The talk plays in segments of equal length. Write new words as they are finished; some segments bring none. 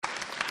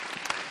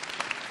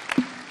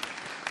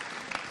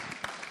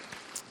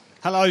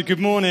Hello, good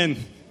morning.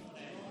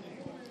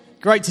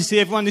 Great to see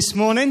everyone this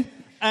morning.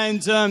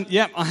 And,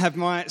 I have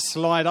my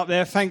slide up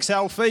there. Thanks,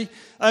 Alfie.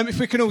 If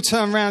we can all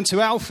turn around to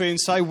Alfie and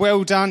say,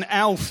 well done,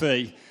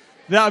 Alfie.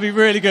 That would be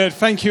really good.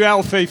 Thank you,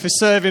 Alfie, for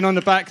serving on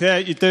the back there.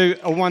 You do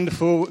a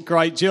wonderful,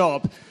 great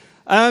job.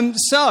 Welcome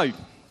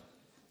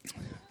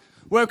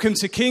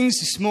to Kings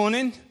this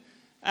morning.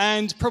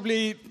 And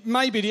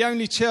maybe the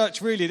only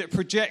church, really, that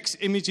projects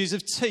images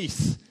of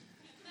teeth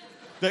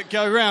that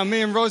go around.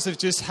 Me and Roz have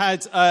just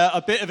had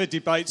a bit of a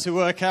debate to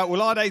work out,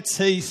 well, are they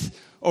teeth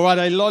or are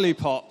they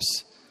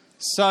lollipops?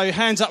 So,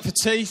 hands up for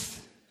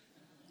teeth.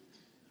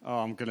 Oh,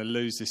 I'm going to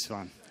lose this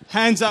one.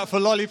 Hands up for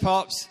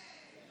lollipops.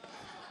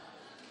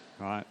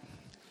 Right.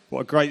 What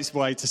a great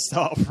way to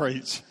start a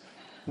preach.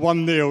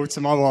 1-0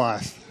 to my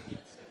wife.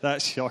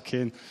 That's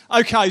shocking.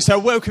 Okay, so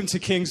welcome to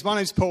Kings. My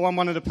name's Paul. I'm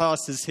one of the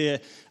pastors here,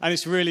 and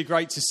it's really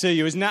great to see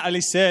you. As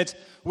Natalie said,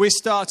 we're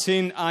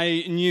starting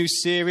a new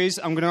series.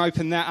 I'm going to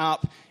open that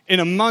up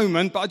in a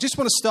moment, but I just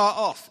want to start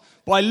off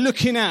by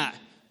looking at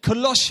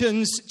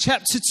Colossians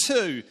chapter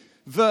 2,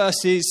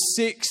 verses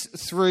 6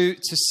 through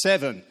to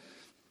 7.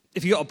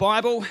 If you've got a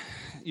Bible,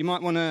 you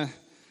might want to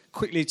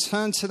quickly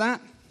turn to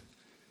that.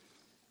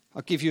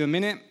 I'll give you a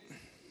minute.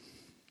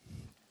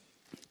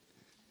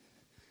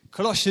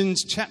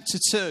 Colossians chapter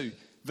 2,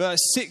 verse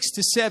 6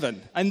 to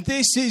 7. And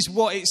this is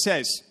what it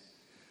says.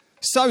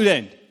 So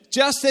then,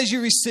 just as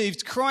you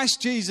received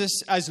Christ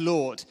Jesus as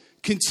Lord,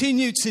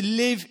 continue to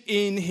live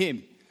in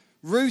him,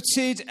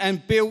 rooted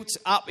and built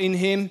up in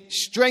him,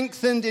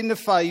 strengthened in the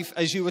faith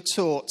as you were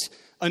taught,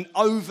 and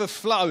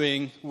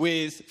overflowing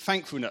with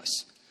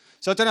thankfulness.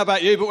 So I don't know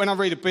about you, but when I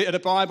read a bit of the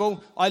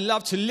Bible, I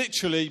love to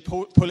literally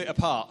pull it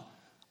apart.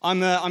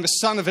 I'm a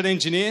son of an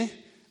engineer.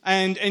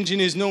 And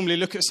engineers normally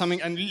look at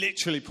something and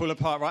literally pull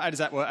apart, right? How does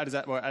that work? How does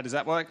that work? How does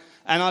that work?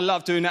 And I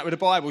love doing that with the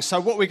Bible. So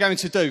what we're going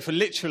to do for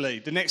literally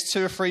the next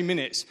 2 or 3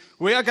 minutes,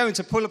 we are going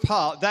to pull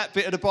apart that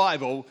bit of the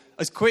Bible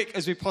as quick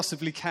as we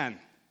possibly can.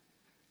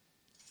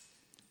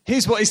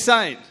 Here's what he's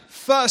saying.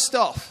 First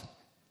off,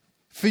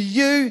 for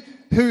you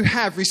who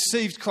have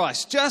received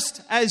Christ,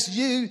 just as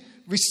you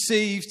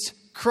received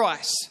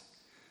Christ.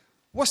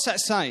 What's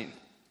that saying?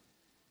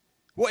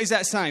 What is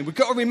that saying? We've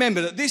got to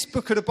remember that this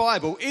book of the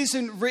Bible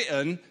isn't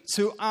written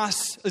to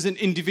us as an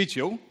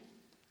individual,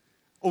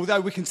 although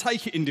we can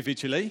take it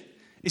individually.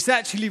 It's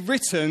actually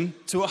written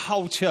to a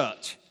whole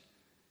church,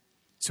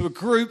 to a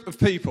group of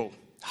people.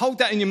 Hold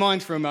that in your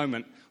mind for a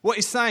moment. What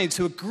it's saying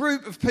to a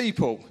group of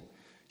people,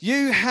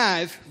 you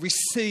have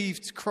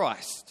received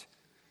Christ,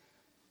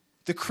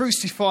 the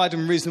crucified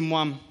and risen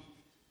one,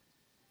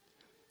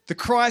 the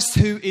Christ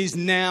who is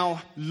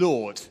now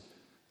Lord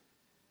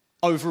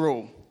over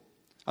all.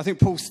 I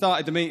think Paul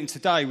started the meeting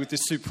today with the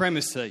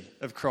supremacy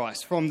of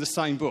Christ from the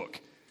same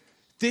book.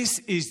 This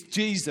is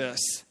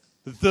Jesus,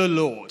 the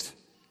Lord,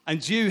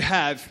 and you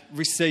have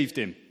received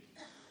him.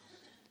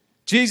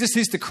 Jesus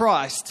is the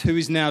Christ who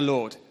is now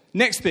Lord.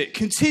 Next bit,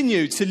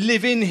 continue to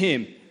live in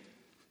him.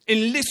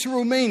 In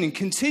literal meaning,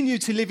 continue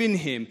to live in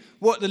him.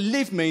 What the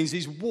live means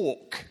is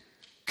walk.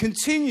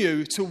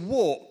 Continue to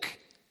walk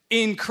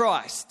in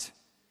Christ.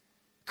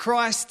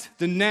 Christ,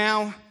 the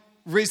now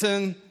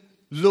risen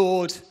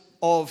Lord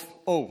of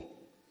all.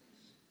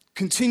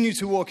 Continue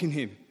to walk in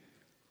him.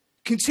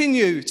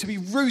 Continue to be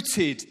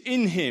rooted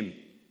in him.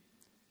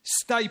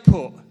 Stay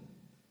put.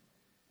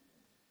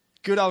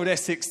 Good old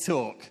Essex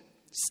talk.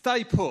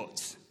 Stay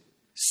put.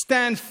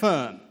 Stand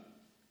firm.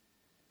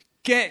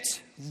 Get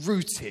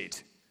rooted.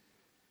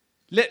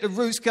 Let the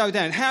roots go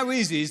down. How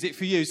easy is it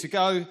for you to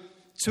go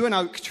to an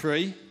oak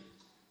tree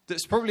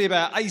that's probably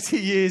about 80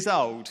 years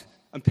old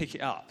and pick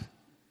it up?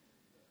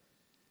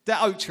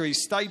 That oak tree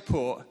stayed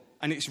put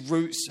and its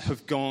roots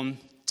have gone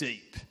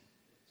deep.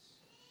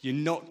 You're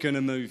not going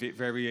to move it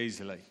very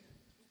easily.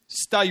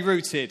 Stay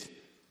rooted,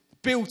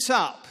 built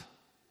up.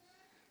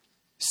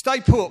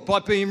 Stay put by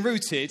being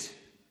rooted,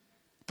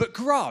 but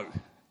grow,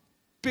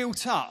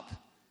 built up.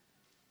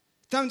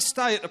 Don't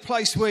stay at the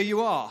place where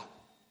you are.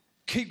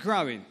 Keep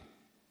growing,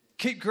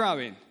 keep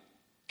growing,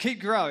 keep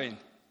growing,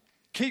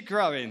 keep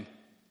growing,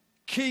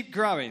 keep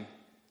growing.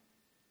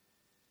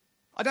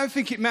 I don't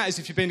think it matters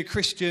if you've been a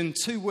Christian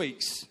 2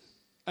 weeks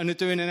and are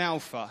doing an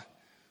alpha,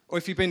 or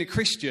if you've been a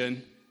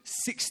Christian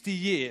 60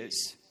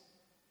 years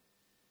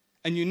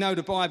and you know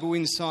the Bible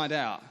inside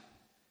out.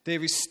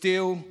 There is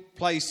still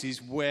places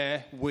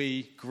where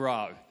we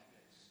grow.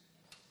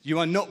 You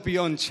are not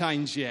beyond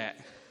change yet.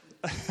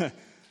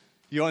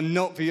 You are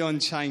not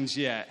beyond change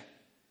yet.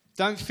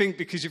 Don't think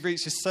because you've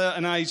reached a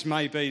certain age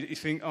maybe that you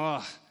think,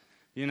 I've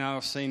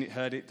seen it,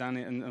 heard it, done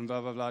it, and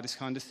blah, blah, blah, this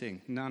kind of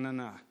thing.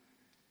 No.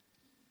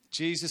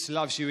 Jesus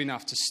loves you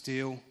enough to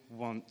still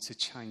want to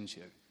change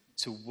you,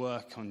 to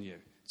work on you,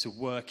 to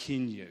work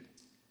in you.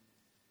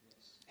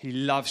 He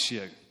loves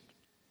you.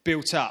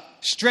 Built up,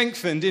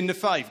 strengthened in the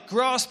faith,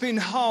 grasping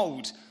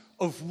hold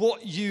of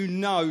what you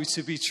know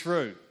to be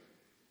true.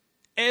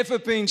 Ever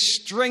being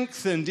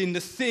strengthened in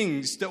the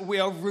things that we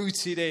are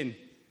rooted in.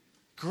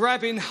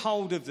 Grabbing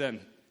hold of them,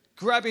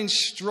 grabbing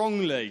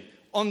strongly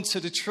onto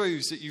the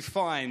truths that you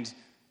find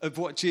of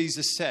what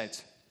Jesus said,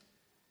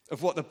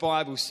 of what the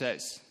Bible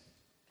says,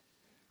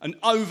 and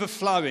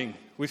overflowing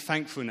with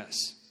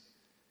thankfulness,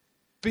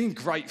 being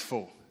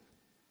grateful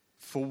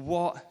for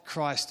what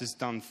Christ has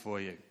done for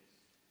you,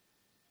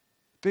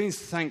 being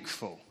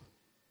thankful.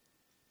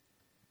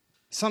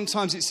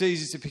 Sometimes it's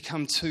easy to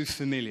become too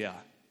familiar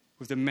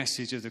with the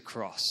message of the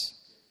cross.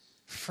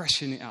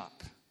 Freshen it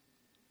up.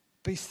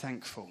 Be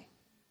thankful.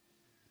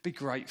 Be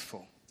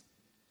grateful.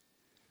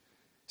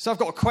 So I've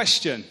got a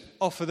question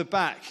off of the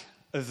back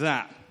of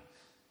that.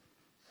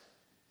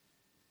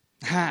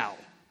 How?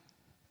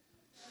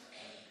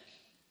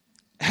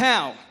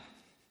 How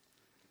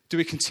do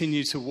we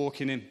continue to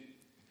walk in him?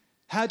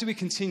 How do we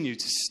continue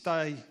to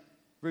stay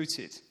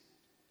rooted?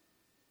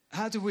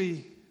 How do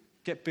we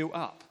get built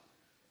up?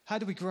 How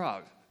do we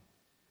grow?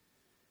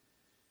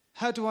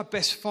 How do I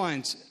best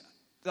find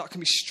that I can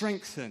be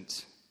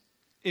strengthened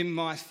in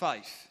my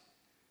faith?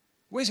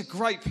 Where's a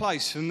great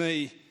place for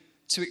me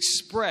to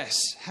express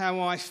how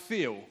I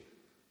feel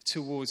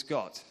towards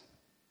God?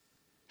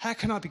 How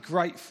can I be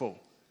grateful?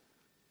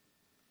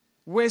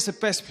 Where's the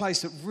best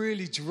place that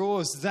really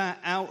draws that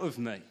out of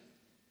me?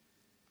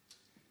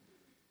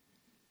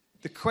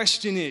 The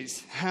question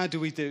is, how do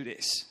we do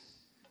this?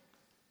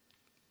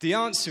 The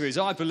answer is,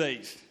 I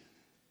believe,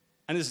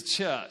 and as a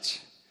church,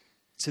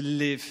 to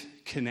live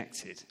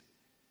connected.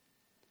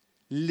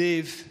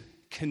 Live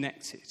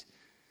connected.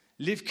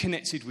 Live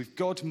connected with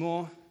God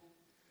more,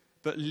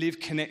 but live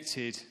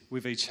connected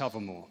with each other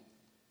more.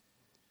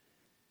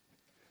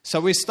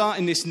 So we're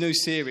starting this new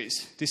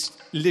series, this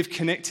Live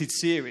Connected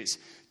series.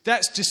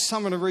 That's just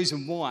some of the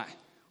reason why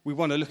we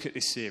want to look at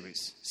this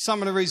series.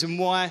 Some of the reason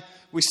why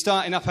we're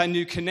starting up our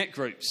new Connect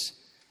groups.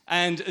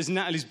 And as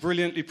Natalie's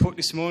brilliantly put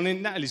this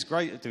morning, Natalie's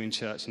great at doing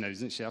church now,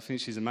 isn't she? I think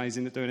she's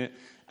amazing at doing it.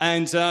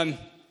 And the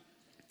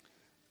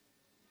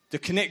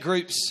Connect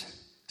groups,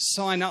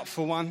 sign up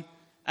for one.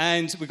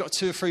 And we've got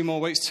 2 or 3 more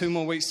weeks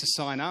to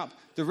sign up.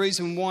 The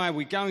reason why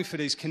we're going for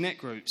these Connect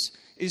groups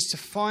is to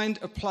find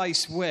a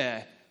place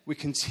where we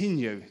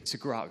continue to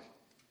grow.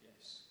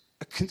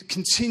 Yes.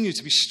 Continue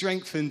to be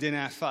strengthened in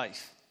our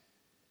faith.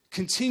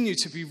 Continue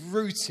to be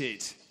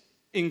rooted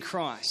in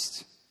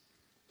Christ.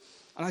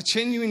 And I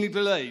genuinely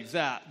believe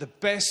that the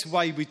best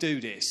way we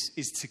do this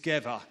is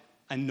together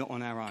and not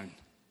on our own.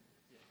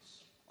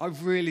 Yes. I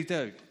really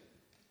do.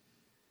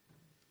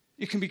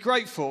 You can be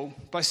grateful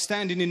by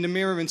standing in the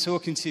mirror and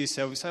talking to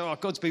yourself and say, oh,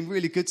 God's been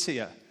really good to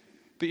you.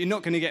 But you're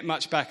not going to get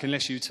much back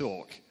unless you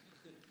talk.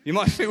 You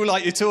might feel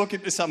like you're talking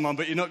to someone,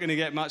 but you're not going to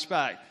get much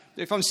back.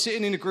 If I'm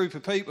sitting in a group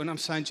of people and I'm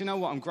saying, do you know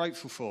what I'm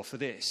grateful for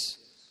this?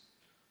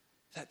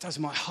 That does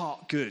my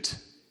heart good,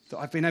 that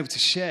I've been able to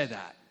share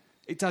that.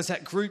 It does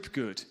that group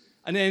good.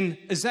 And then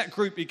as that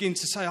group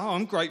begins to say, oh,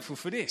 I'm grateful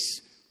for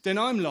this, then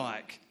I'm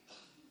like,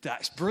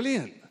 that's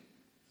brilliant.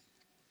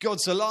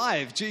 God's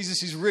alive,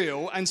 Jesus is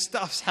real, and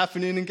stuff's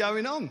happening and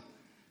going on.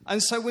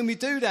 And so when we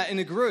do that in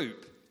a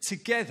group,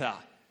 together,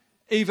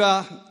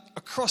 either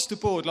across the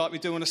board like we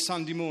do on a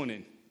Sunday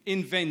morning,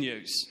 in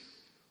venues,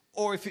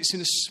 or if it's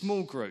in a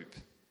small group,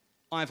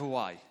 either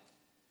way,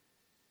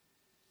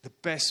 the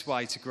best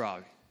way to grow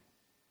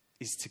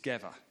is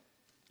together.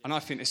 And I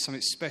think there's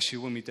something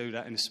special when we do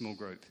that in a small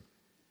group,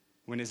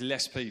 when there's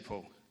less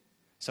people.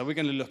 So we're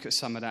going to look at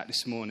some of that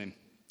this morning.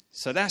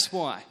 So that's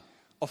why,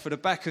 off of the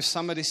back of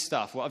some of this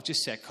stuff, what I've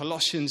just said,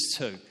 Colossians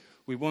 2,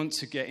 we want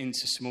to get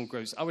into small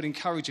groups. I would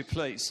encourage you,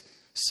 please,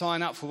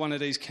 sign up for one of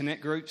these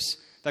Connect groups.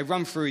 They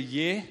run for a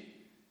year.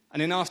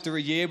 And then after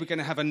a year, we're going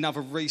to have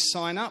another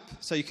re-sign up.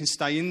 So you can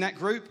stay in that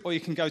group or you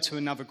can go to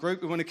another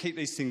group. We want to keep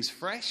these things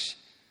fresh.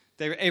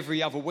 They're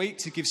every other week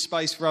to give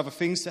space for other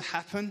things to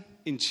happen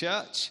in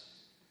church.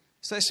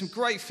 So there's some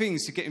great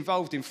things to get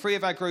involved in. 3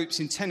 of our groups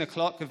in 10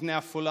 o'clock have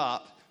now full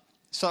up.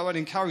 So I'd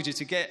encourage you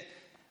to get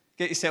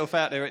yourself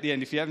out there at the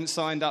end. If you haven't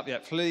signed up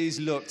yet, please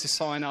look to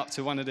sign up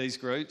to one of these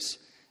groups.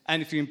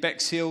 And if you're in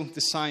Bexhill, the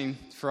same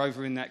for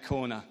over in that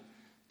corner.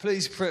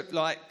 Please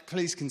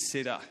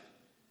consider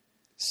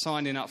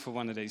signing up for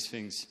one of these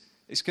things.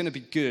 It's going to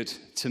be good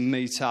to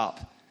meet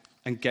up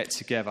and get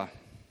together.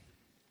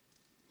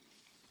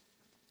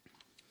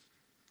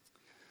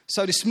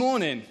 So this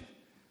morning,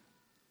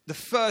 the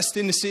first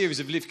in the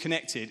series of Live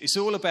Connected, it's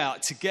all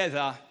about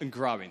together and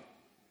growing.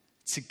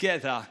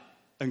 Together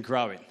and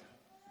growing.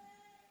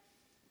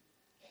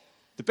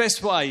 The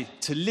best way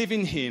to live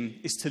in him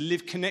is to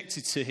live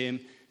connected to him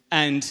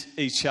and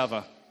each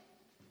other.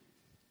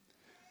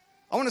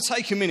 I want to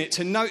take a minute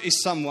to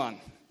notice someone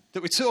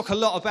that we talk a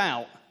lot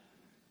about.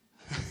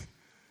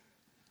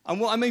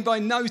 And what I mean by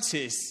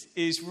notice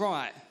is,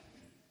 right,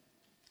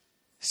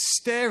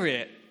 stare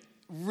it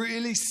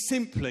really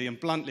simply and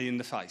bluntly in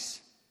the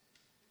face.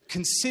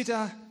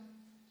 Consider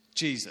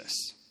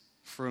Jesus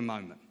for a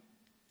moment.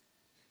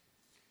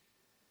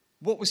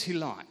 What was he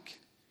like?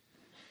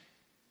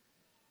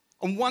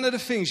 And one of the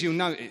things you'll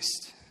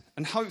notice,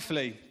 and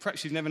hopefully,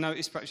 perhaps you've never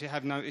noticed, perhaps you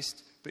have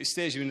noticed, but it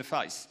stares you in the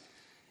face,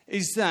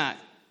 is that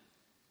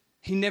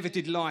he never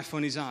did life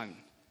on his own.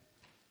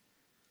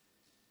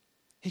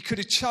 He could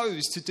have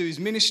chose to do his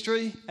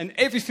ministry and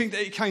everything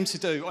that he came to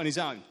do on his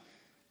own.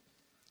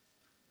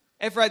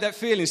 Ever had that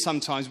feeling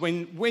sometimes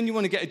when you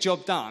want to get a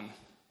job done,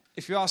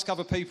 if you ask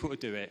other people to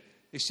do it,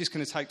 it's just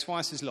going to take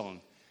twice as long.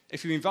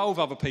 If you involve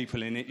other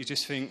people in it, you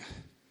just think,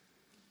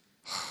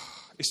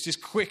 it's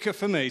just quicker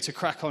for me to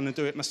crack on and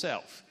do it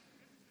myself.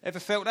 Ever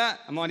felt that?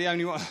 Am I the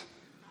only one?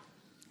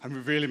 I'm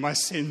revealing my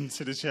sin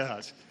to the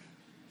church.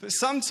 But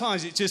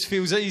sometimes it just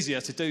feels easier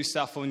to do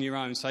stuff on your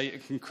own, so you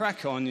can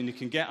crack on and you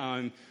can get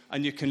home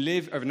and you can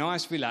live a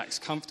nice,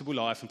 relaxed, comfortable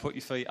life and put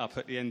your feet up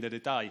at the end of the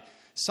day.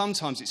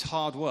 Sometimes it's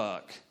hard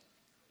work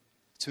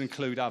to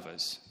include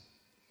others.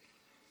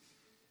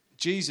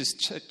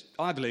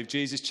 I believe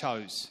Jesus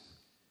chose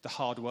the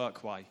hard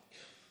work way,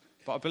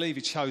 but I believe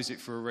he chose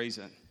it for a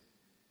reason.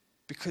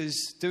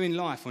 Because doing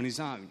life on his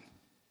own,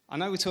 I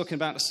know we're talking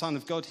about the Son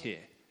of God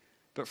here,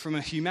 but from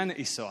a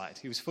humanity side,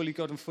 he was fully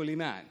God and fully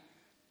man.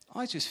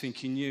 I just think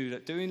he knew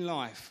that doing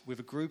life with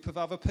a group of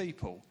other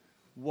people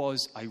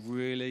was a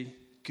really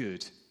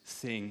good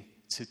thing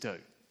to do.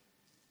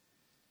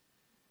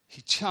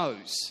 He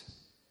chose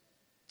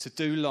to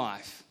do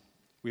life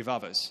with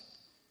others.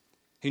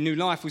 He knew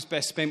life was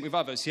best spent with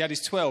others. He had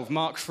his 12,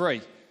 Mark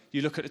 3.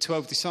 You look at the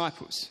 12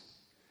 disciples.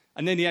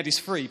 And then he had his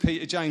 3,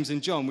 Peter, James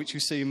and John, which you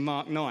see in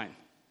Mark 9.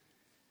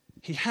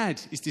 He had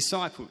his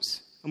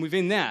disciples. And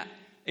within that,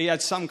 he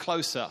had some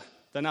closer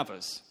than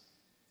others.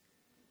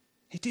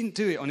 He didn't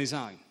do it on his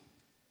own.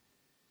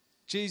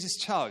 Jesus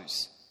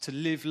chose to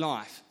live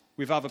life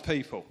with other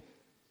people.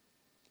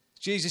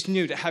 Jesus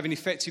knew that having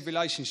effective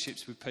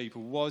relationships with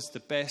people was the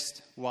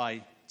best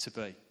way to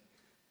be.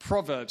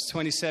 Proverbs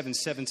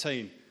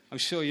 27:17. I'm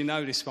sure you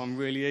know this one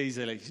really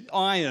easily.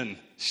 Iron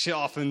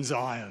sharpens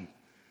iron.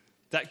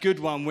 That good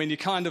one when you're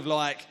kind of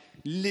like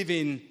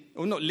living,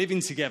 or not living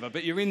together,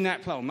 but you're in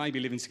that place, or maybe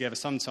living together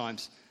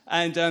sometimes.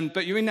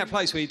 But you're in that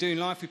place where you're doing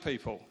life with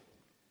people.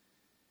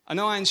 And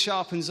iron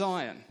sharpens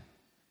iron.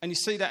 And you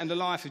see that in the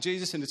life of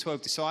Jesus and the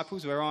 12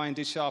 disciples, where iron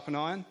did sharpen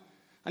iron.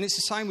 And it's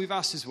the same with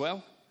us as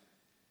well.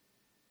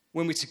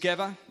 When we're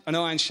together, an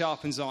iron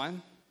sharpens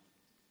iron.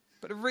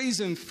 But the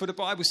reason for the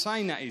Bible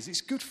saying that is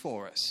it's good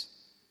for us.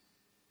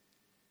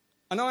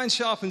 An iron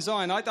sharpens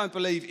iron, I don't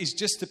believe, is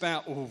just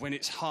about, when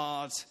it's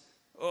hard,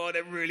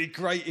 they're really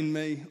grating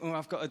me,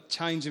 I've got to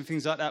change and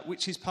things like that,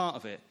 which is part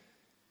of it.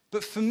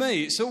 But for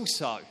me, it's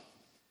also,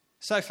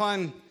 so if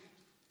I'm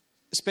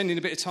spending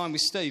a bit of time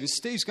with Steve, and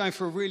Steve's going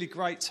for a really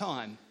great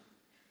time,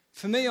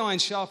 for me, iron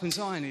sharpens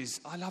iron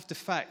is, I love the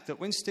fact that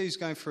when Steve's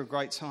going for a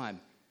great time,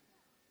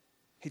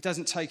 he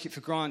doesn't take it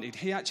for granted.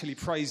 He actually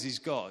praises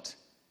God.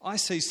 I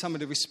see some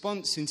of the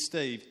response in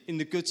Steve in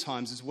the good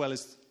times as well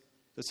as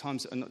the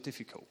times that are not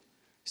difficult.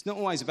 It's not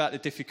always about the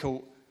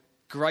difficult,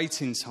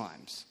 grating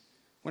times.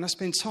 When I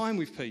spend time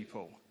with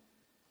people,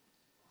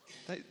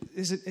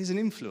 there's an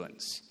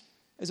influence.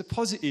 There's a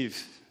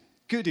positive,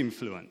 good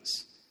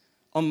influence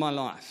on my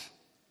life.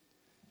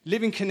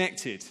 Living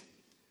connected,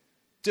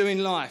 doing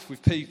life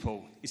with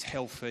people is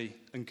healthy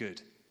and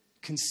good.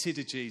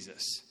 Consider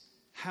Jesus.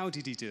 How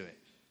did he do it?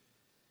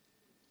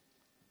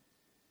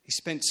 He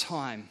spent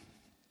time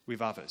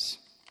with others.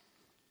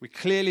 We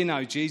clearly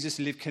know Jesus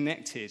lived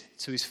connected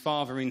to his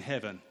Father in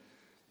heaven.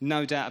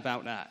 No doubt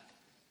about that.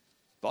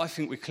 But I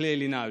think we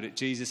clearly know that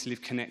Jesus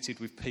lived connected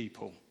with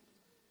people.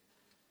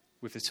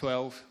 With the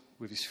 12,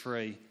 with his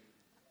 3,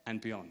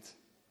 and beyond.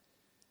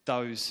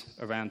 Those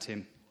around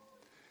him.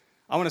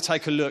 I want to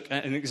take a look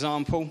at an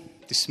example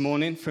this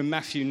morning from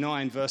Matthew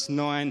 9, verse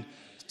 9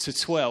 to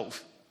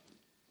 12.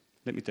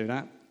 Let me do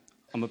that.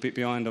 I'm a bit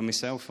behind on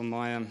myself on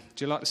my...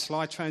 do you like the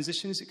slide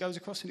transition as it goes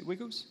across and it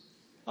wiggles?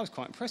 I was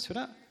quite impressed with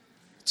that.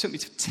 It took me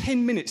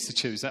 10 minutes to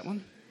choose that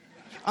one.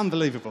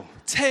 Unbelievable.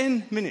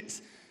 10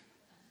 minutes.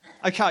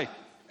 Okay.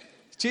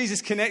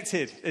 Jesus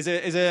connected is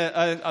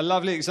a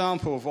lovely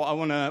example of what I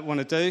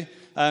want to do.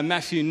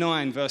 Matthew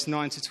 9, verse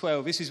 9 to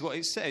 12. This is what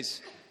it says.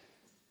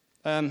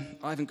 I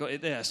haven't got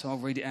it there, so I'll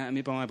read it out of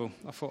my Bible.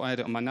 I thought I had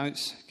it on my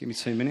notes. Give me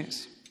 2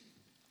 minutes.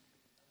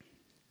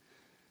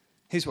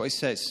 Here's what it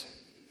says.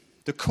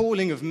 The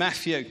calling of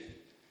Matthew.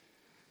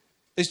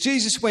 As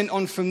Jesus went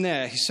on from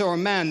there, he saw a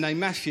man named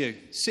Matthew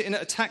sitting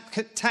at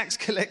a tax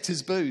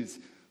collector's booth.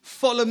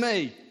 Follow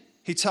me,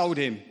 he told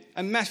him.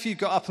 And Matthew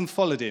got up and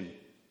followed him.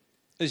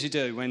 As you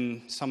do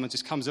when someone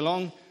just comes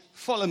along,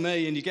 follow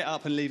me, and you get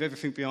up and leave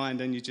everything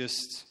behind and you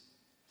just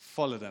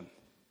follow them.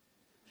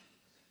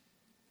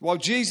 While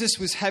Jesus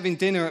was having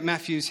dinner at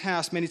Matthew's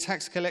house, many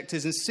tax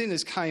collectors and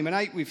sinners came and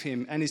ate with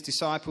him and his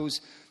disciples.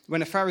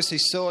 When the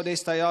Pharisees saw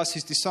this, they asked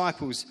his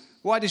disciples,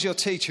 "Why does your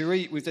teacher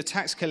eat with the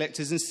tax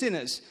collectors and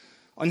sinners?"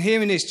 On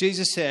hearing this,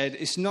 Jesus said,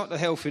 "It's not the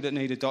healthy that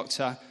need a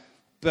doctor,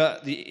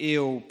 but the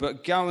ill.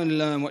 But go and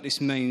learn what this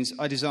means.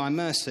 I desire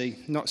mercy,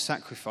 not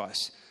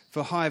sacrifice.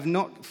 For I have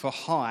not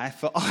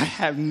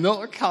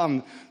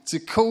come to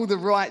call the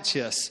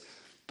righteous,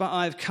 but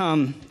I have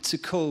come to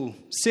call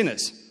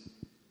sinners."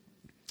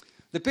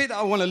 The bit that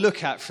I want to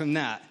look at from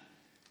that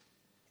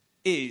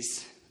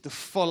is the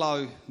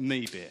follow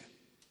me bit.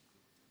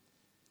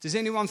 Does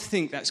anyone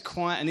think that's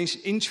quite an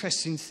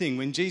interesting thing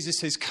when Jesus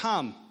says,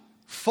 "Come,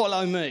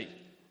 follow me"?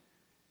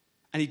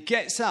 And he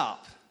gets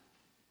up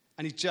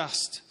and he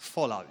just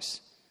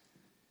follows.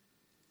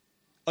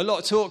 A lot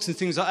of talks and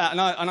things like that,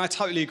 and I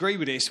totally agree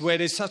with this, where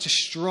there's such a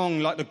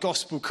strong, like the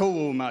gospel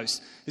call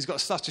almost, it's got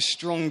such a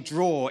strong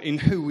draw in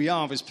who we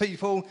are as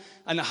people,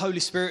 and the Holy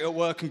Spirit at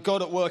work and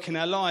God at work in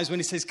our lives when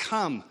he says,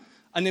 come,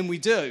 and then we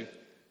do.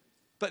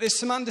 But there's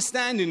some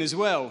understanding as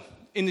well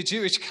in the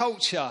Jewish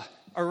culture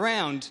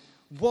around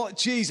what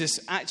Jesus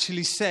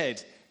actually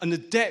said and the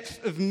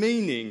depth of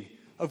meaning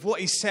of what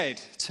he said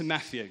to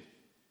Matthew.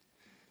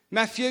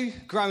 Matthew,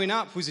 growing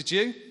up, was a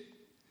Jew.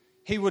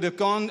 He would have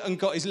gone and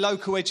got his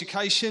local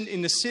education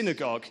in the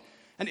synagogue.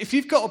 And if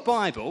you've got a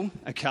Bible,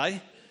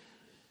 okay,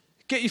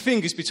 get your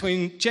fingers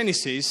between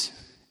Genesis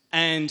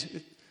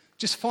and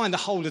just find the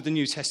whole of the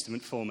New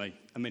Testament for me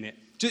a minute.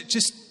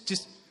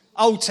 Just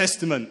Old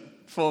Testament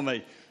for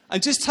me.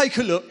 And just take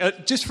a look,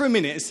 just for a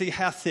minute, and see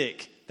how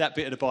thick that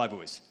bit of the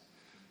Bible is.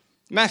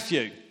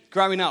 Matthew,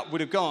 growing up,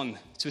 would have gone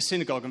to a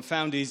synagogue and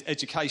found his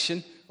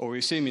education, or we're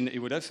assuming that he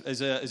would have,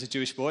 as a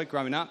Jewish boy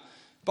growing up.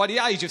 By the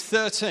age of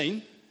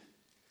 13,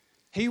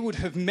 he would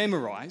have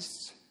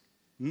memorized,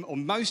 or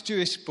most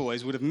Jewish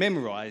boys would have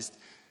memorized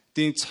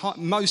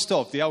most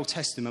of the Old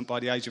Testament by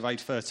the age of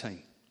age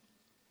 13.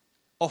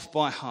 Off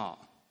by heart.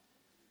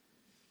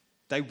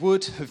 They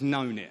would have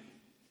known it.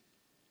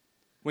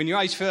 When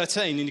you're age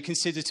 13 and you're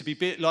considered to be a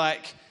bit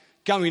like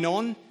going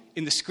on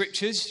in the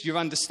scriptures, your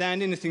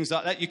understanding and things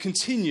like that, you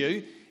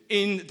continue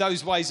in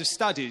those ways of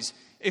studies.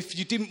 If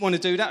you didn't want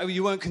to do that or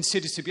you weren't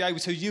considered to be able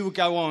to, you would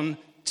go on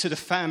to the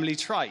family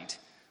trade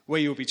where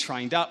you'll be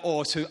trained up,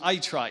 or to a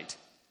trade.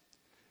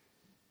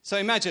 So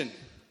imagine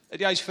at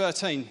the age of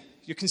 13,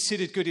 you're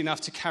considered good enough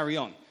to carry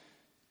on.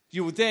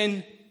 You would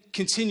then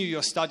continue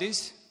your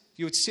studies.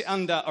 You would sit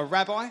under a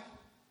rabbi.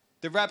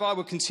 The rabbi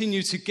would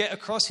continue to get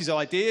across his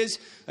ideas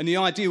and the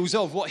ideals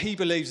of what he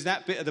believes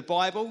that bit of the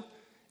Bible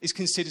is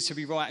considered to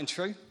be right and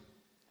true.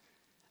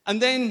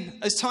 And then,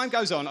 as time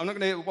goes on, I'm not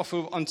going to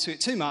waffle onto it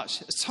too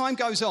much. As time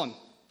goes on,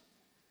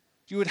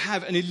 you would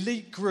have an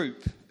elite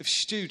group of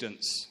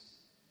students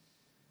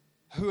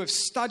who have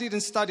studied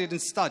and studied and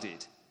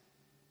studied,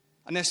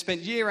 and they've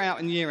spent year out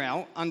and year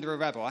out under a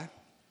rabbi.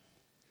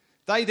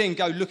 They then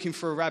go looking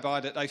for a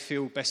rabbi that they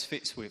feel best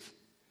fits with.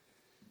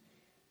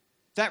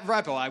 That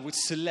rabbi would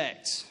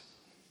select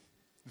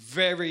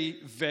very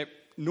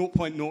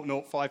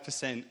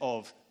 0.005%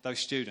 of those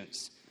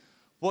students.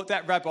 What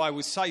that rabbi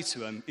would say to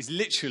them is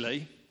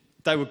literally,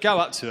 they would go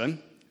up to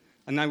them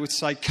and they would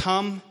say,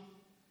 come,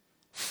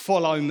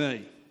 follow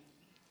me.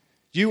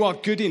 You are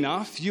good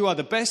enough, you are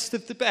the best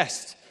of the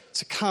best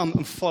to come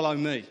and follow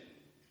me.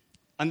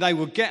 And they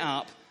would get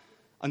up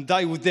and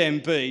they would then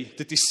be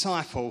the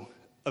disciple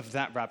of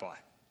that rabbi.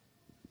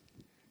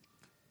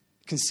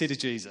 Consider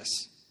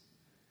Jesus.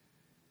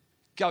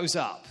 Goes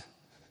up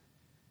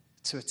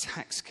to a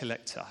tax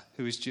collector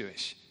who is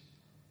Jewish,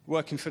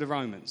 working for the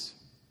Romans.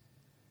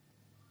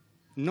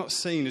 Not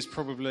seen as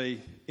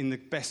probably in the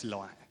best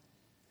light.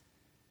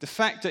 The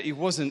fact that he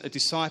wasn't a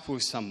disciple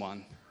of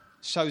someone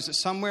shows that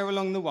somewhere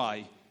along the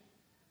way,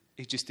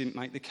 he just didn't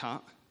make the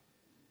cut.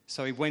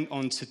 So he went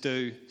on to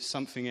do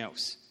something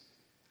else.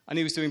 And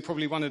he was doing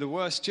probably one of the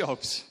worst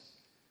jobs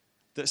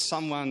that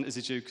someone as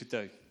a Jew could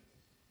do.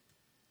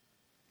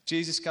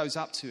 Jesus goes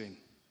up to him,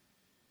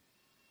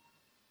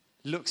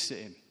 looks at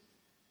him,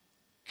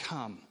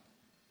 come,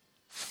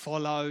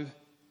 follow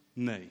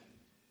me.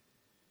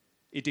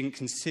 He didn't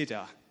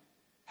consider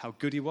how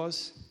good he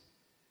was.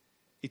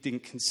 He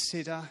didn't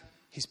consider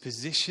his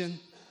position.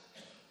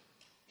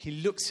 He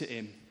looked at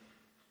him,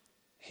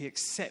 he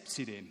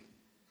accepted him,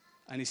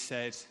 and he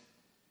said,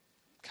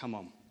 come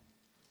on.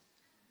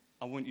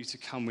 I want you to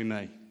come with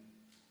me.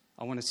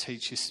 I want to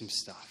teach you some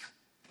stuff.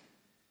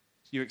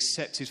 You're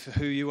accepted for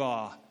who you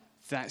are.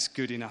 That's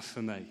good enough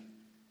for me.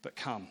 But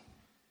come,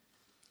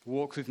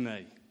 walk with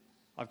me.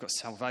 I've got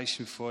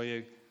salvation for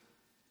you.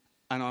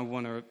 And I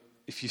want to,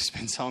 if you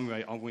spend time with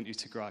me, I want you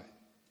to grow.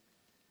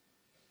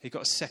 He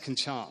got a second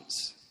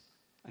chance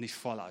and he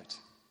followed.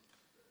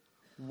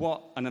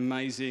 What an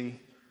amazing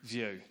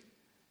view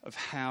of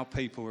how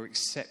people were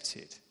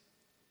accepted.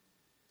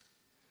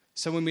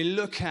 So when we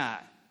look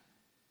at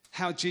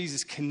how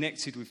Jesus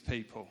connected with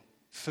people,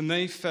 for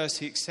me, first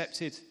he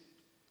accepted.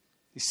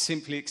 He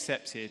simply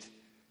accepted.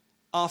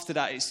 After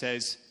that, it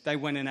says, they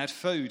went and had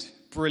food.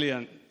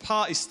 Brilliant.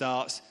 Party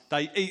starts.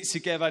 They eat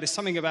together. There's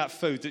something about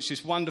food that's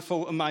just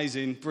wonderful,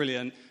 amazing,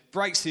 brilliant.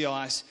 Breaks the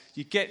ice.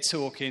 You get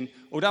talking.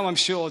 Although I'm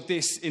sure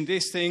in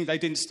this thing, they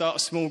didn't start a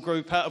small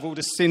group out of all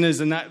the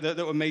sinners and that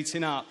were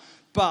meeting up.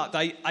 But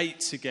they ate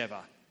together,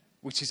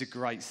 which is a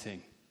great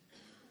thing.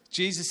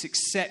 Jesus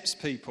accepts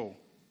people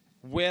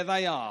where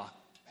they are,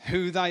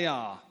 who they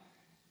are,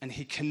 and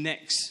he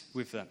connects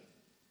with them.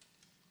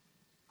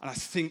 And I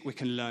think we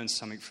can learn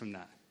something from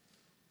that.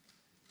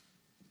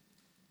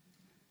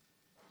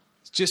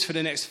 Just for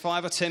the next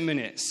 5 or 10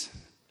 minutes,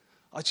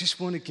 I just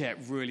want to get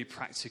really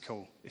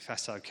practical, if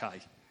that's okay.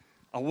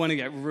 I want to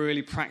get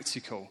really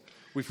practical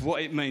with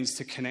what it means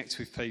to connect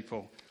with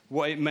people,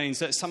 what it means,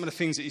 that some of the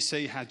things that you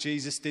see, how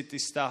Jesus did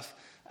this stuff,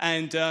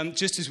 and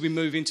just as we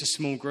move into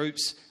small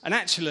groups, and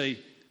actually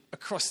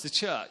across the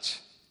church,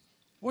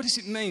 what does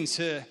it mean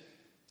to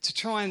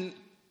try and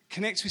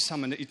connect with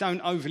someone that you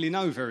don't overly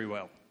know very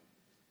well?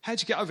 How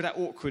do you get over that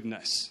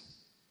awkwardness?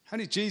 How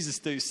did Jesus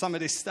do some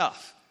of this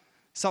stuff?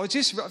 So I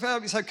just want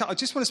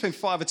to spend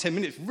 5 or 10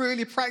 minutes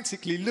really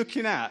practically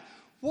looking at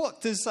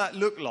what does that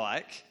look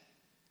like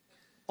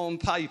on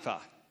paper?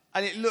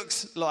 And it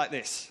looks like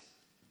this.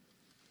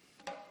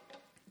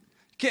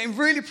 Getting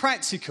really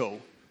practical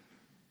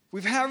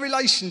with how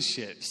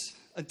relationships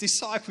and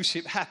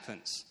discipleship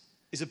happens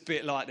is a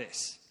bit like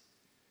this.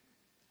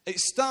 It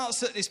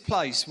starts at this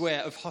place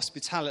of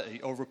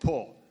hospitality or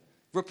rapport.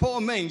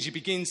 Rapport means you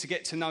begin to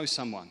get to know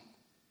someone.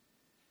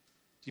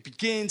 You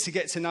begin to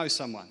get to know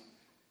someone.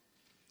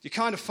 You're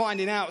kind of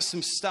finding out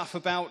some stuff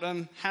about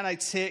them, how they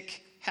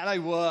tick, how they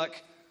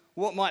work,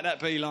 what might that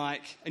be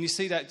like. And you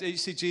see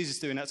Jesus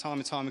doing that time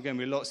and time again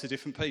with lots of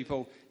different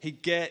people. He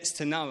gets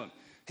to know them.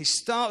 He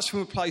starts from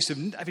a place of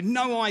having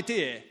no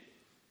idea.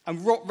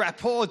 And what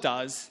rapport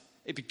does,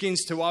 it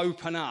begins to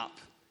open up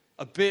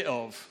a bit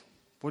of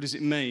what does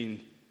it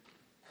mean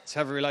to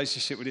have a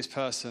relationship with this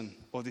person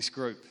or this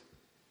group.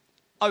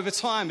 Over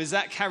time, as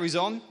that carries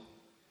on,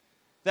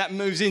 that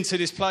moves into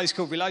this place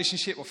called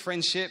relationship or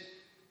friendship,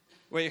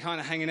 where you're kind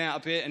of hanging out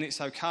a bit and it's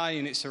okay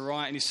and it's all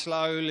right and you're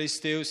slowly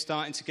still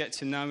starting to get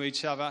to know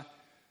each other.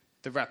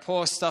 The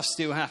rapport stuff's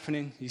still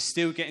happening. You're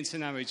still getting to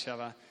know each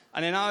other.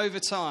 And then over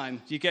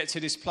time, you get to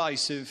this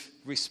place of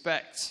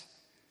respect.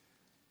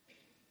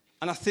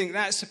 And I think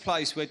that's the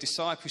place where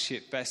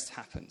discipleship best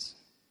happens.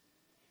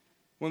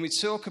 When we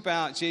talk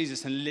about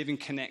Jesus and living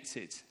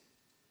connected,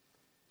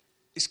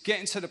 it's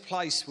getting to the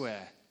place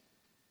where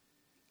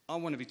I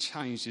want to be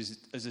changed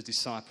as a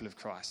disciple of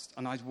Christ.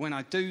 And when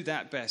I do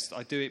that best,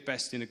 I do it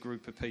best in a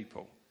group of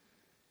people.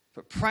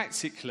 But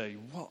practically,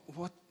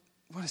 what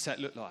does that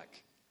look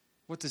like?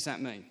 What does that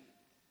mean?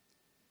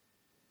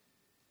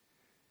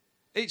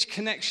 Each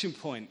connection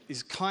point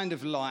is kind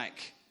of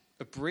like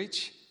a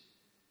bridge.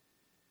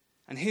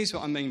 And here's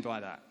what I mean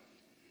by that,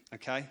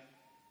 okay?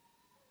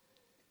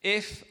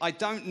 If I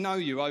don't know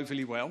you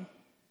overly well,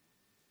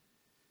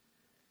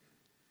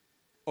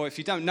 or if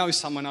you don't know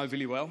someone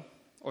overly well,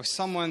 or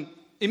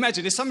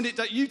imagine there's somebody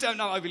that you don't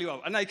know overly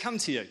well, and they come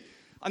to you,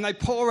 and they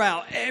pour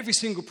out every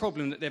single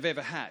problem that they've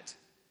ever had,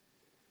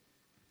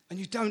 and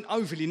you don't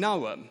overly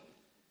know them,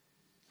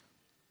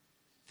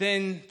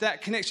 then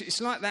that connection,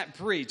 it's like that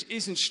bridge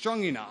isn't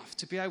strong enough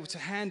to be able to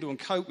handle and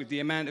cope with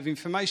the amount of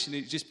information that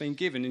you've just been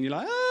given, and you're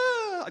like,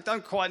 I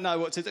don't quite know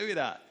what to do with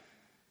that.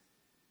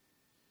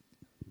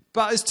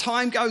 But as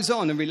time goes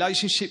on and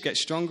relationship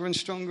gets stronger and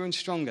stronger and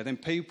stronger, then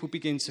people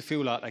begin to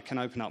feel like they can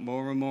open up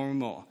more and more and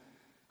more.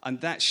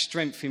 And that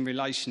strength in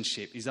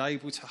relationship is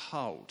able to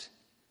hold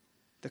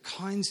the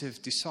kinds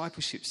of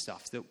discipleship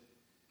stuff that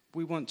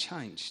we want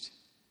changed.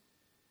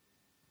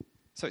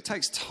 So it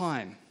takes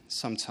time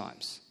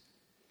sometimes.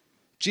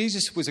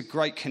 Jesus was a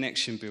great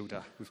connection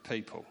builder with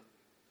people.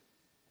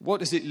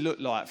 What does it look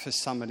like for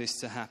some of this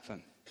to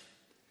happen?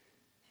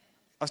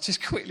 I've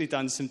just quickly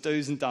done some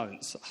do's and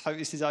don'ts. I hope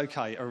this is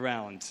okay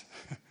around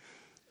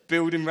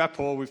building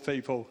rapport with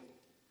people,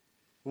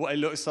 what it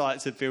looks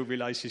like to build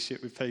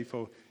relationship with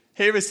people.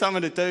 Here are some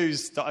of the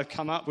do's that I've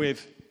come up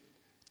with.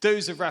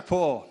 Do's of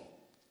rapport.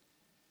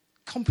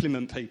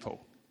 Compliment people.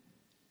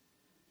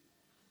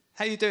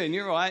 How you doing?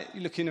 You all right?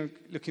 You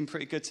looking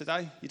pretty good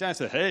today? You don't have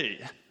to, hey,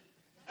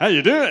 how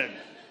you doing?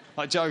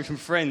 Like Joe from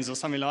Friends or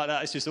something like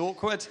that. It's just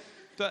awkward.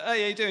 But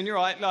hey, how you doing? You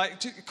all right?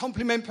 Like,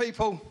 compliment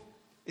people.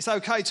 It's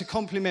okay to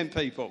compliment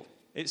people.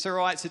 It's all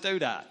right to do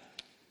that.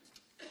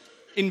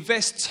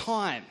 Invest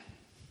time.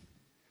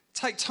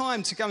 Take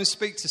time to go and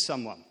speak to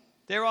someone.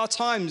 There are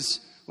times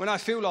when I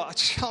feel like I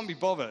just can't be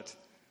bothered.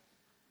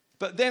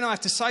 But then I have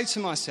to say to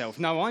myself,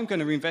 no, I'm going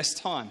to invest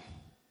time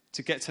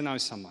to get to know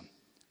someone.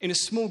 In a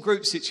small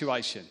group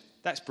situation,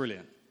 that's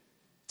brilliant.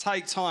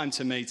 Take time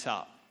to meet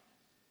up.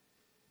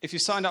 If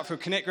you've signed up for a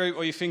Connect group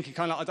or you're thinking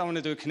kind of like, I don't want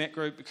to do a Connect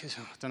group because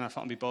I don't know if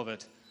I can be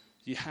bothered.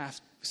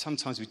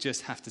 Sometimes we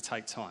just have to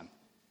take time.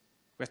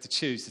 We have to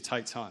choose to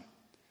take time.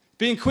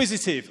 Be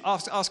inquisitive.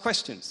 Ask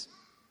questions.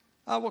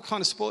 What kind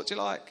of sport do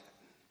you like?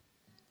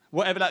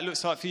 Whatever that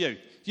looks like for you.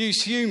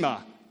 Use humour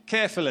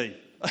carefully.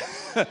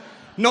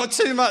 Not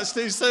too much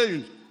too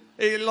soon.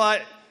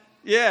 Don't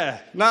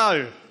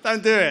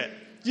do it.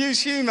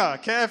 Use humour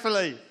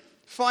carefully.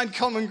 Find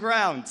common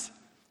ground.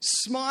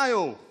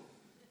 Smile.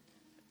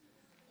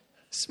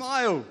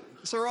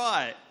 It's all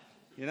right,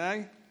 you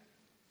know.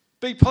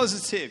 Be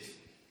positive.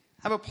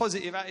 Have a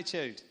positive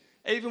attitude.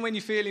 Even when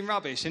you're feeling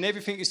rubbish and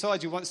everything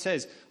inside you once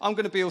says, I'm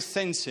going to be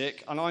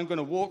authentic and I'm going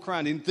to walk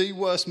around in the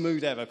worst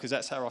mood ever because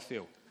that's how I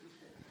feel.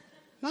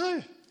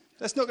 No,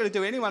 that's not going to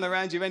do anyone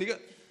around you any good.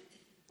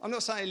 I'm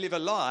not saying live a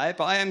lie,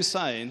 but I am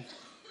saying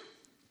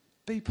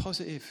be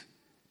positive.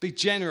 Be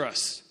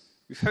generous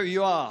with who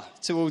you are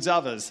towards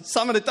others.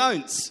 Some of the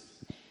don'ts.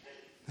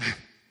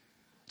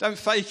 Don't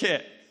fake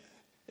it.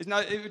 We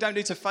don't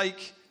need to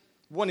fake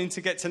wanting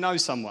to get to know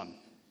someone.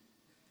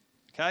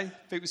 Okay?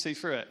 People see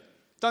through it.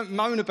 Don't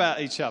moan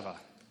about each other.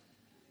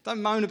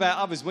 Don't moan about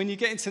others. When you're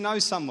getting to know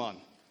someone,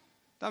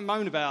 don't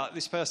moan about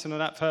this person or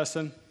that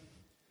person.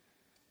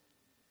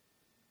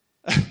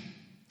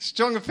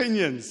 Strong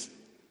opinions.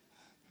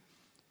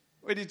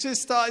 When you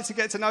just started to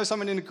get to know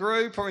someone in a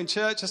group or in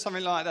church or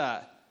something like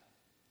that,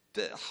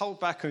 hold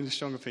back on your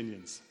strong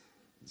opinions.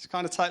 Just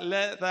kind of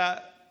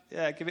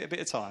give it a bit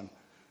of time.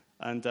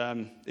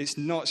 And it's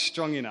not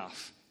strong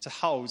enough to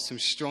hold some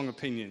strong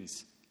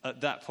opinions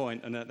at that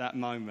point and at that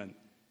moment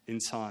in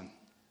time.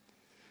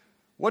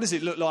 What does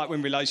it look like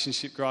when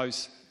relationship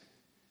grows?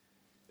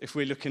 If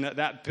we're looking at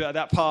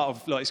that part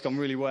of, like, it's gone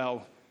really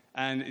well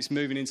and it's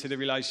moving into the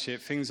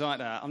relationship, things like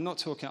that. I'm not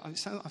talking, I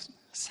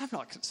sound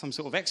like some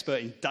sort of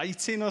expert in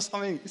dating or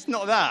something. It's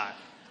not that.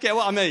 Get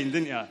what I mean,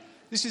 didn't you?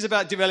 This is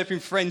about developing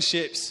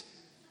friendships.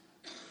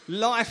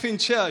 Life in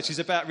church is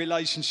about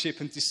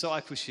relationship and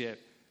discipleship.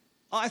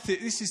 I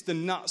think this is the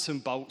nuts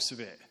and bolts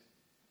of it.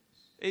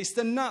 It's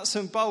the nuts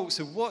and bolts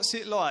of what's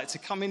it like to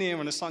come in here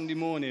on a Sunday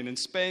morning and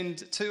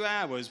spend 2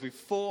 hours with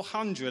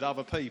 400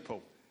 other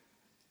people.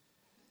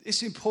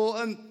 It's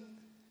important.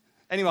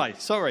 Anyway,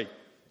 sorry.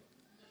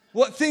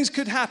 What things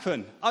could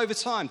happen over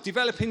time?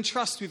 Developing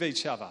trust with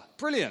each other.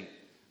 Brilliant.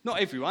 Not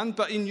everyone,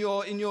 but in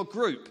your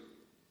group.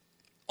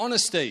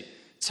 Honesty.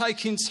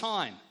 Taking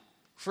time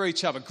for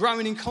each other.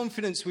 Growing in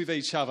confidence with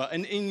each other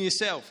and in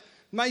yourself.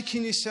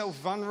 Making yourself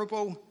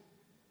vulnerable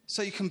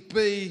so you can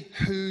be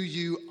who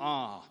you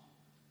are.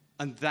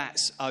 And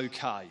that's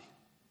okay.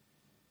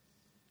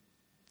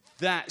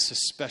 That's a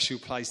special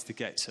place to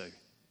get to.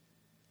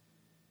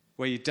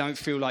 Where you don't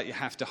feel like you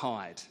have to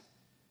hide.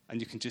 And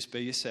you can just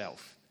be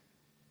yourself.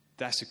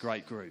 That's a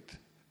great group.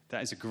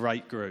 That is a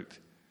great group.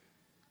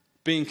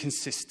 Being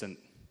consistent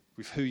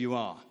with who you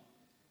are.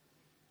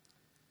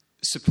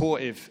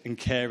 Supportive and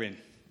caring.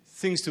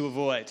 Things to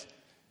avoid.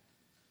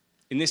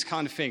 In this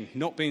kind of thing,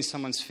 not being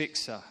someone's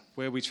fixer,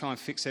 where we try and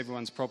fix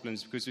everyone's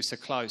problems because we're so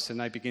close and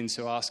they begin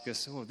to ask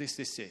us, oh,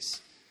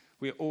 this.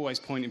 We're always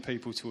pointing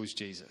people towards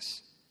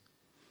Jesus.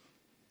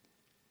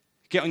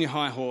 Get on your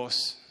high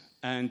horse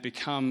and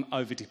become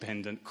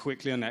over-dependent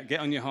quickly on that.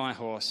 Get on your high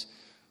horse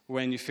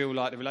when you feel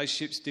like the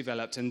relationship's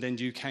developed and then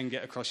you can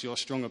get across your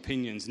strong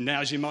opinions.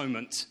 Now's your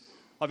moment.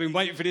 I've been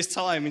waiting for this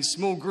time in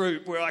small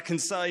group where I can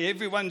say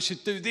everyone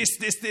should do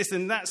this,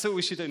 and that's all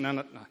we should do.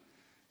 No.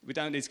 We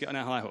don't need to get on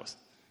our high horse.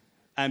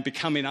 And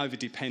becoming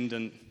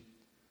over-dependent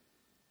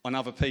on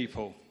other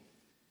people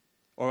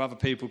or other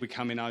people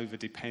becoming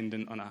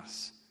over-dependent on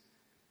us.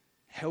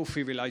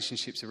 Healthy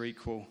relationships are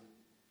equal,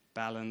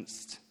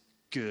 balanced,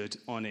 good,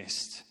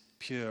 honest,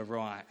 pure,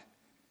 right.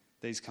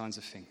 These kinds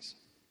of things.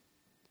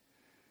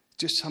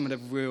 Just some of the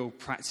real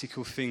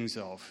practical things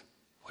of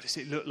what does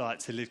it look like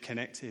to live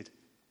connected?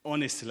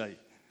 Honestly,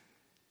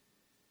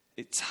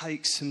 it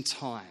takes some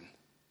time.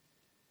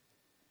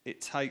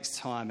 It takes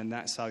time, and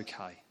that's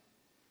okay,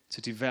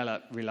 to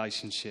develop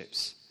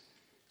relationships.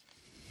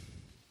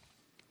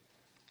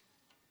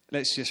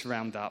 Let's just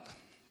round up.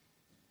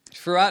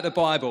 Throughout the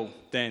Bible,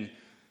 then,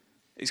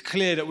 it's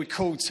clear that we're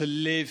called to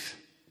live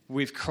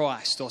with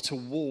Christ or to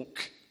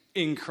walk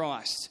in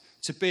Christ,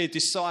 to be a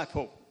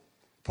disciple.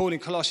 Paul in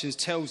Colossians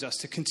tells us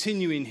to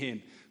continue in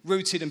him,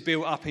 rooted and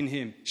built up in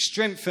him,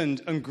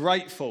 strengthened and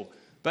grateful.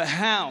 But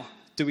how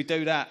do we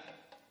do that?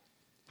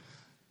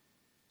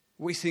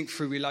 We think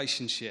through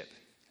relationship,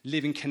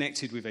 living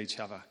connected with each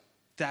other.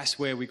 That's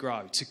where we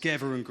grow,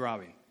 together and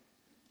growing.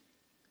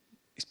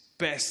 It's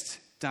best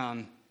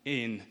done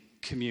in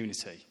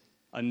community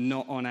and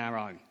not on our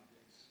own.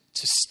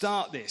 To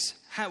start this,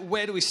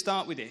 where do we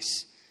start with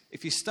this?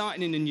 If you're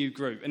starting in a new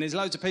group and there's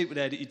loads of people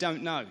there that you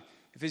don't know,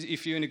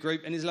 if you're in a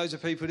group and there's loads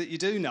of people that you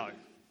do know,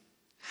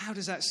 how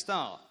does that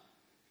start?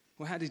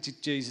 Well, how did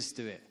Jesus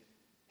do it?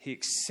 He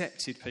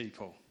accepted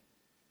people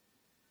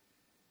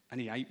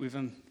and he ate with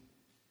them.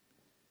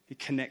 He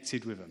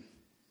connected with them.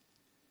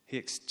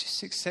 He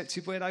just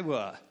accepted where they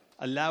were,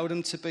 allowed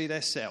them to be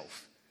their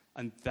self,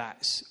 and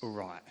that's all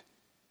right.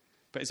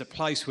 But it's a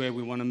place where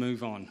we want to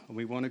move on and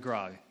we want to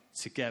grow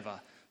together,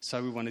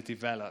 so we want to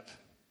develop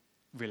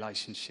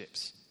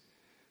relationships.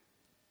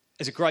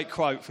 There's a great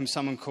quote from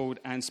someone called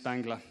Anne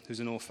Spangler, who's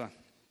an author.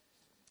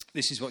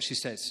 This is what she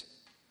says.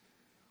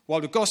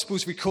 While the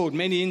Gospels record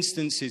many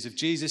instances of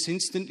Jesus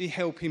instantly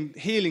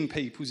healing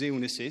people's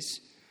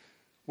illnesses,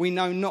 we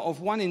know not of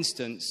one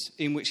instance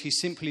in which he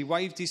simply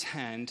waved his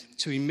hand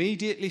to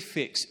immediately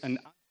fix an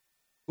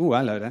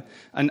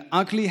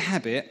ugly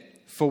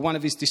habit for one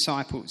of his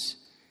disciples.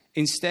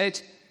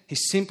 Instead, he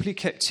simply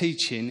kept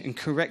teaching and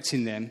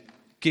correcting them,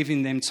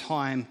 giving them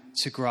time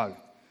to grow.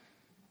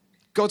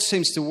 God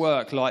seems to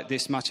work like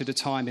this much of the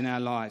time in our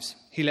lives.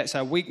 He lets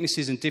our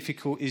weaknesses and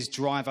difficulties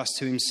drive us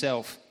to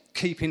himself,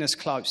 keeping us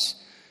close.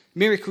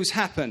 Miracles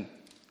happen,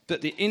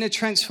 but the inner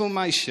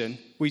transformation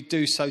we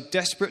do so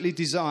desperately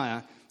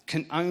desire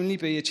can only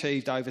be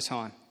achieved over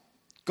time.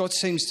 God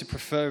seems to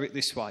prefer it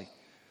this way,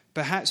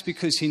 perhaps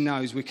because he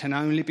knows we can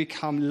only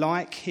become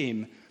like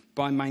him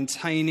by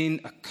maintaining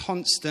a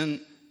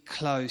constant,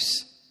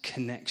 close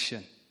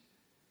connection.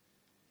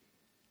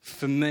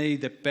 For me,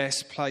 the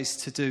best place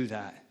to do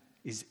that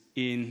is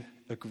in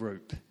a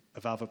group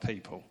of other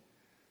people.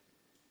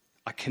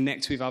 I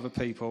connect with other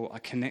people. I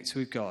connect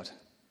with God.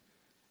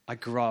 I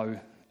grow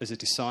as a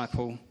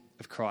disciple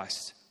of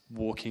Christ,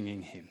 walking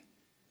in him.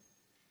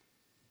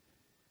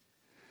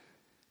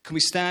 Can we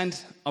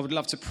stand? I would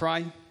love to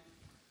pray.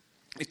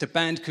 If the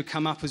band could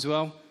come up as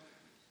well.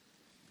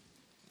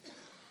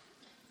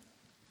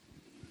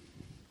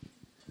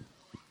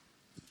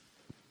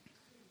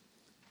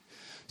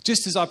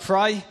 Just as I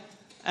pray,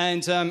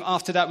 and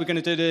after that we're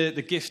going to do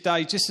the gift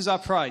day, just as I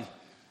pray,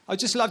 I'd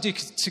just love you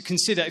to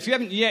consider, if you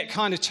haven't yet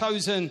kind of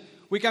chosen,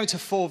 we're going to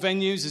 4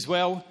 venues as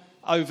well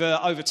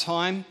over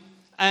time,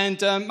 and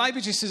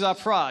maybe just as I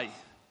pray,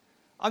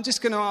 I'm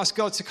just going to ask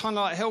God to kind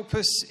of like help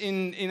us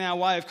in our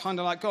way of kind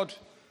of like, God,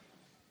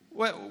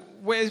 where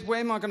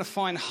am I going to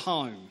find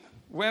home?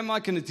 Where am I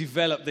going to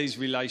develop these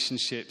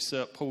relationships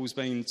that Paul's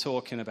been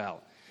talking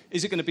about?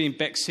 Is it going to be in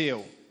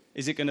Bexhill?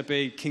 Is it going to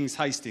be King's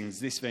Hastings,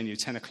 this venue,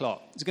 10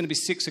 o'clock? Is it going to be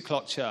 6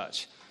 o'clock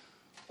church?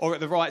 Or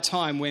at the right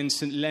time when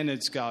St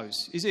Leonard's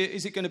goes? Is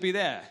it going to be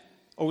there?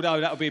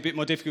 Although that'll be a bit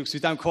more difficult because we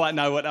don't quite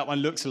know what that one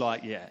looks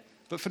like yet.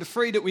 But for the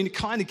 3 that we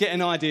kind of get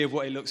an idea of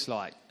what it looks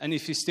like. And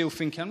if you're still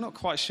thinking, I'm not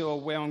quite sure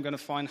where I'm going to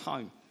find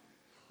home,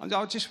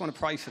 I just want to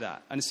pray for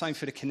that. And the same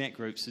for the Connect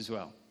groups as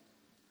well.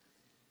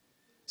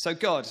 So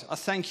God, I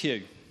thank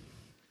you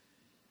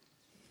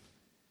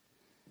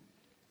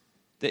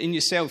that in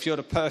yourself you're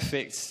the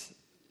perfect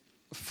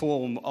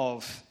form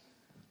of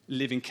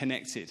living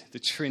connected, the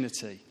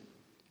Trinity.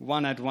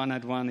 1 add 1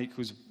 add 1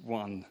 equals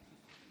 1.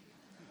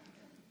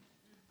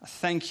 I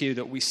thank you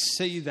that we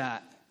see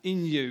that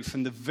in you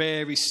from the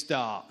very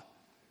start.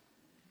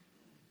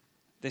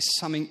 There's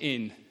something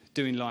in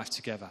doing life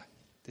together.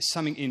 There's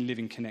something in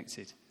living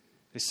connected.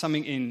 There's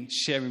something in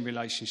sharing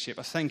relationship.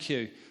 I thank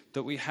you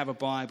that we have a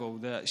Bible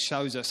that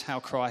shows us how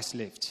Christ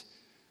lived.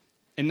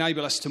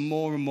 Enable us to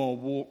more and more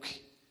walk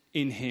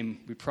in him,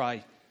 we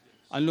pray.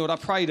 And Lord, I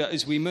pray that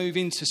as we move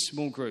into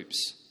small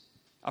groups,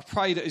 I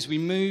pray that as we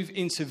move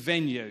into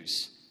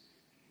venues,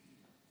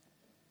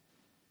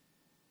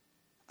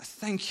 I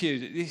thank you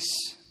that this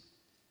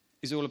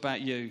is all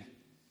about you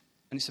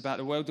and it's about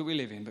the world that we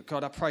live in. But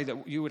God, I pray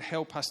that you would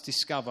help us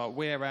discover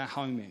where our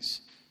home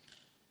is.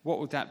 What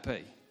would that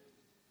be?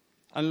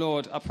 And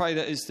Lord, I pray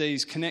that as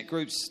these Connect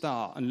groups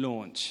start and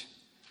launch,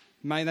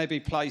 may they be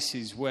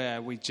places where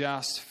we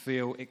just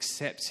feel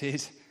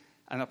accepted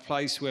and a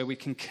place where we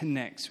can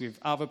connect with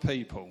other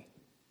people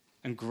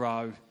and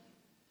grow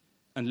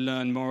and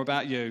learn more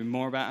about you,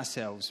 more about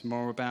ourselves,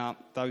 more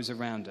about those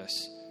around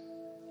us.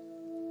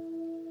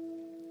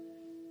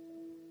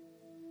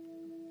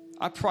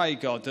 I pray,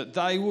 God, that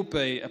they will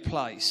be a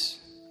place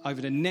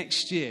over the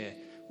next year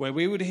where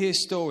we would hear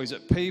stories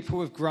that people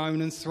have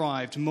grown and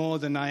thrived more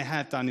than they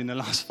had done in the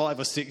last 5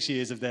 or 6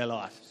 years of their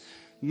life.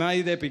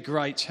 May there be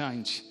great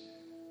change.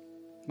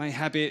 May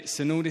habits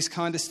and all this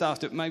kind of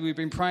stuff that maybe we've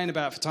been praying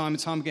about for time and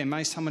time again,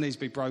 may some of these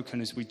be broken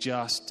as we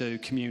just do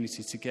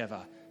community together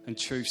and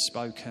truth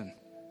spoken.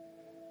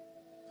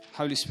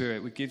 Holy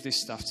Spirit, we give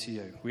this stuff to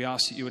you. We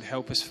ask that you would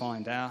help us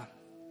find our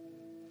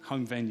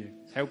home venue.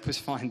 Help us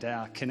find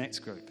our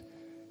Connect group.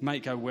 May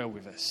it go well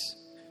with us.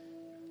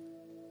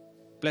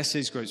 Bless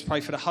these groups.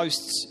 Pray for the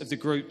hosts of the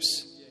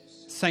groups.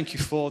 Thank you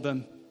for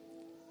them.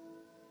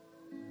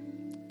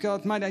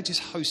 God, may they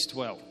just host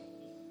well.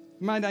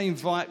 May they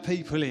invite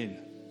people in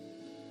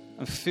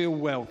and feel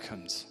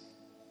welcomed.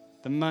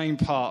 The main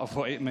part of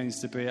what it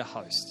means to be a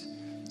host.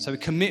 So we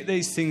commit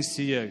these things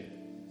to you.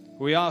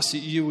 We ask that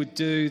you would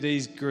do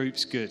these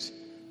groups good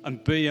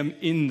and be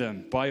in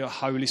them by your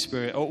Holy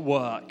Spirit at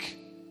work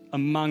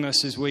among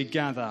us as we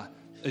gather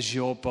as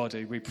your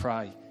body, we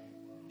pray.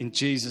 In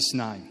Jesus'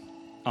 name,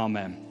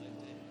 amen.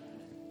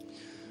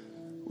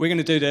 We're going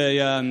to do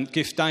the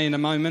gift day in a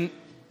moment,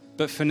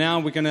 but for now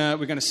we're going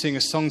to sing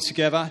a song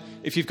together.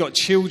 If you've got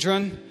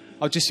children,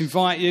 I'll just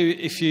invite you,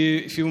 if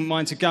you wouldn't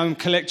mind, to go and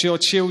collect your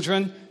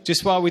children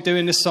just while we're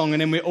doing the song,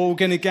 and then we're all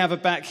going to gather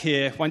back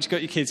here. Once you've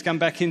got your kids, come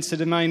back into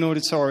the main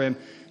auditorium,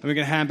 and we're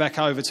going to hand back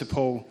over to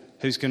Paul,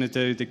 who's going to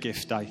do the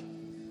gift day.